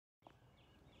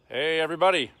Hey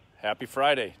everybody, happy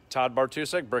Friday. Todd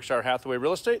Bartusek, Berkshire Hathaway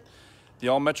Real Estate, the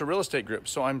All Metro Real Estate Group.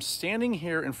 So I'm standing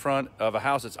here in front of a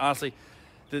house that's honestly,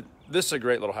 this is a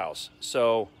great little house.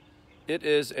 So it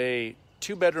is a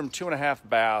 2-bedroom, 2.5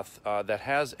 bath that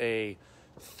has a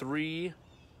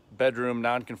 3-bedroom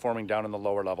non-conforming down in the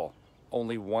lower level,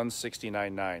 only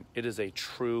 $169,900. It is a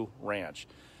true ranch.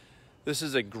 This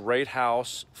is a great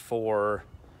house for,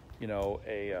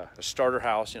 a starter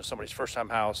house, somebody's first time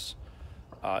house.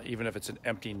 Even if it's an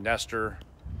empty nester,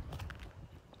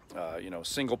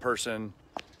 single person,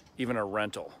 even a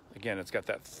rental. Again, it's got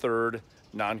that 3rd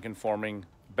non-conforming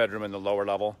bedroom in the lower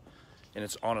level, and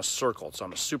it's on a circle. It's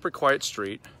on a super quiet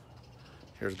street.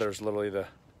 There's literally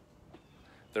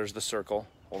there's the circle.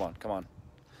 Hold on, come on.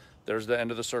 There's the end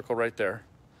of the circle right there.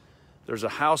 There's a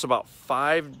house about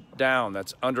 5 down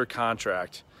that's under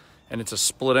contract, and it's a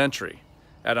split entry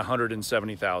at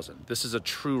 $170,000. This is a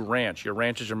true ranch. Your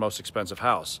ranch is your most expensive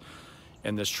house.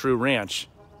 And this true ranch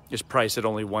is priced at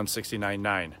only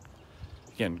 $169,900.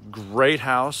 Again, great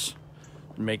house.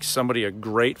 Makes somebody a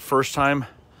great first-time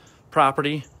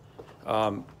property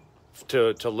to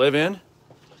live in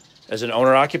as an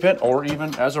owner-occupant or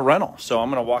even as a rental. So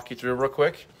I'm gonna walk you through real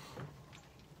quick.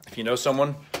 If you know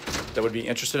someone that would be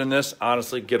interested in this,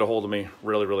 honestly, get a hold of me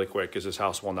really, really quick because this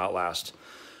house will not last.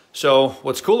 So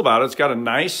what's cool about it, it's got a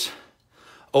nice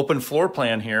open floor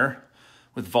plan here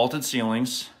with vaulted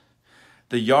ceilings.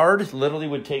 The yard literally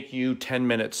would take you 10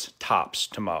 minutes tops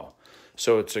to mow.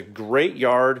 So it's a great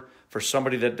yard for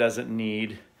somebody that doesn't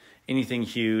need anything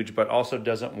huge, but also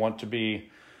doesn't want to be,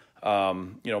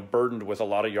 burdened with a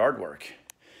lot of yard work.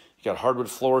 You got hardwood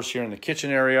floors here in the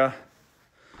kitchen area.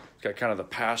 It's got kind of the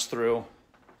pass-through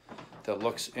that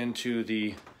looks into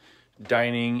the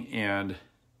dining and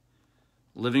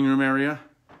living room area.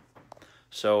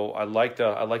 So I like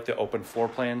the open floor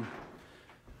plan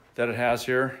that it has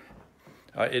here.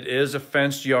 It is a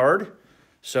fenced yard.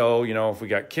 So, if we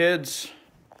got kids,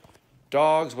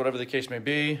 dogs, whatever the case may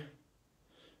be,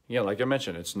 like I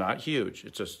mentioned, it's not huge.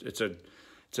 It's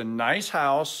a nice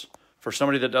house for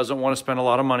somebody that doesn't want to spend a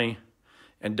lot of money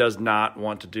and does not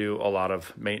want to do a lot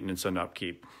of maintenance and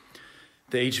upkeep.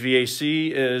 The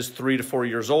HVAC is 3 to 4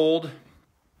 years old.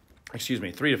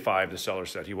 3 to 5, the seller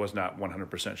said. He was not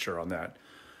 100% sure on that.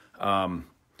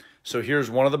 So here's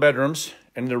one of the bedrooms,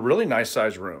 and they're really nice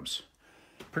sized rooms.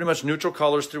 Pretty much neutral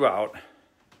colors throughout.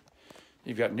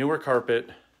 You've got newer carpet.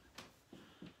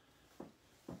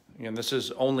 And this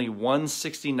is only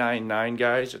 $169,900,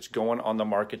 guys. It's going on the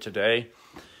market today.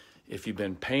 If you've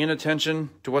been paying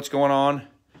attention to what's going on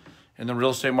in the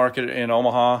real estate market in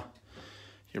Omaha,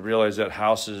 you realize that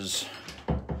houses,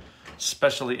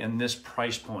 especially in this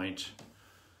price point,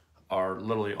 are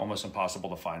literally almost impossible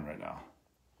to find right now.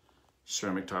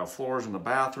 Ceramic tile floors in the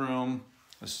bathroom.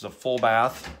 This is a full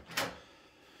bath,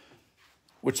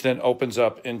 which then opens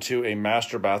up into a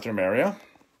master bathroom area.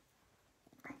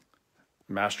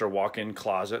 Master walk-in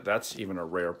closet. That's even a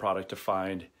rare product to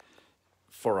find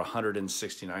for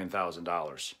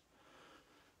 $169,000.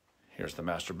 Here's the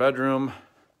master bedroom.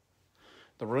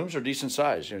 The rooms are decent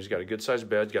size. He's got a good sized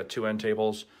bed, got 2 end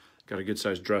tables, got a good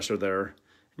sized dresser there,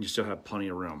 and you still have plenty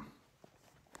of room.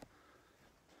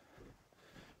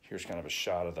 Here's kind of a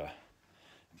shot of the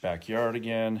backyard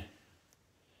again.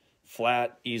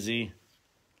 Flat, easy.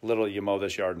 Literally, you mow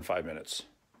this yard in 5 minutes.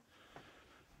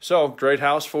 So, great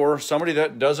house for somebody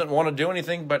that doesn't want to do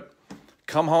anything but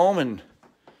come home and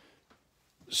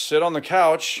sit on the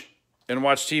couch and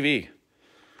watch TV.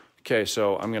 Okay,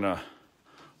 so I'm going to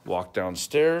walk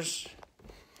downstairs.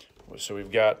 So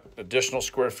we've got additional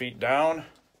square feet down.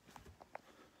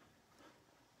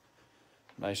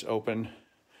 Nice open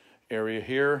area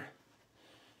here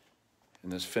in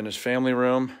this finished family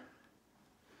room.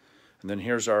 And then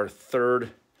here's our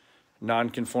 3rd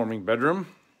non-conforming bedroom.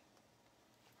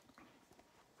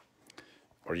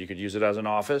 Or you could use it as an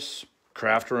office,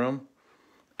 craft room,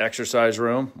 exercise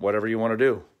room, whatever you want to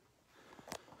do.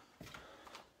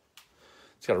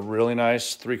 It's got a really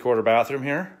nice 3/4 bathroom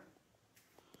here.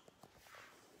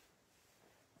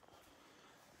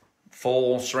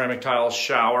 Full ceramic tile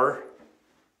shower.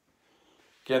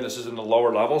 Again, this is in the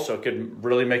lower level, so it could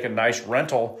really make a nice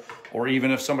rental. Or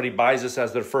even if somebody buys this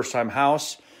as their first time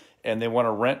house and they want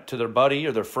to rent to their buddy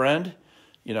or their friend,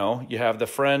 you have the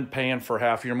friend paying for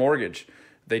half your mortgage.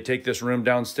 They take this room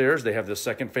downstairs, they have the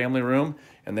 2nd family room,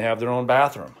 and they have their own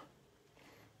bathroom.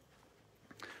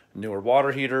 Newer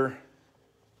water heater.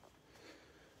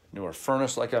 Newer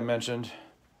furnace, like I mentioned.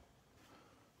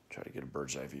 Try to get a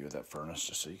bird's eye view of that furnace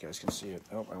just so you guys can see it.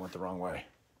 Oh, I went the wrong way.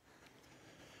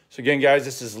 So again, guys,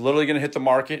 this is literally going to hit the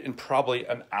market in probably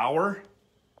an hour.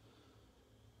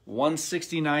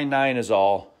 $169,900 is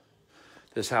all.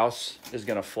 This house is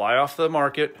gonna fly off the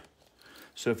market.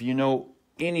 So if you know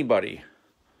anybody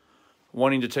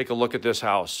wanting to take a look at this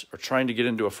house or trying to get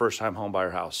into a first-time home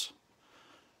buyer house,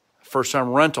 first-time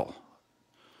rental,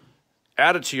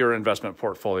 add it to your investment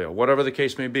portfolio, whatever the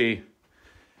case may be,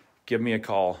 give me a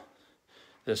call.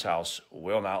 This house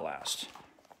will not last.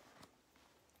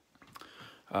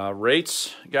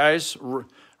 Rates, guys,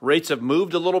 rates have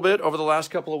moved a little bit over the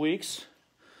last couple of weeks,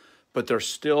 but they're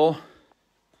still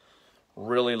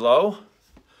really low.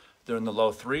 They're in the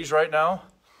low threes right now.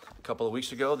 A couple of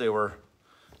weeks ago, they were,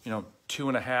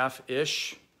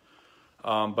 2.5-ish.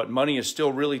 But money is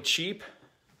still really cheap.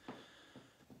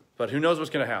 But who knows what's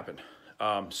going to happen?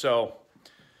 So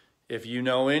if you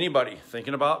know anybody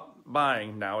thinking about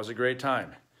buying, now is a great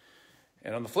time.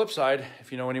 And on the flip side,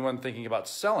 if you know anyone thinking about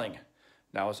selling,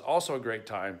 now is also a great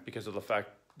time because of the fact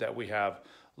that we have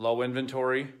low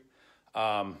inventory,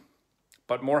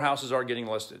 but more houses are getting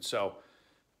listed. So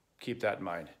keep that in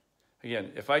mind.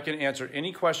 Again, if I can answer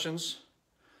any questions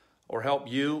or help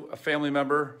you, a family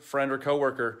member, friend, or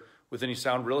coworker with any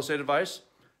sound real estate advice,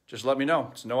 just let me know.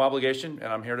 It's no obligation,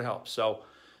 and I'm here to help. So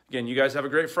again, you guys have a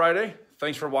great Friday.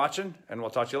 Thanks for watching, and we'll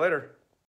talk to you later.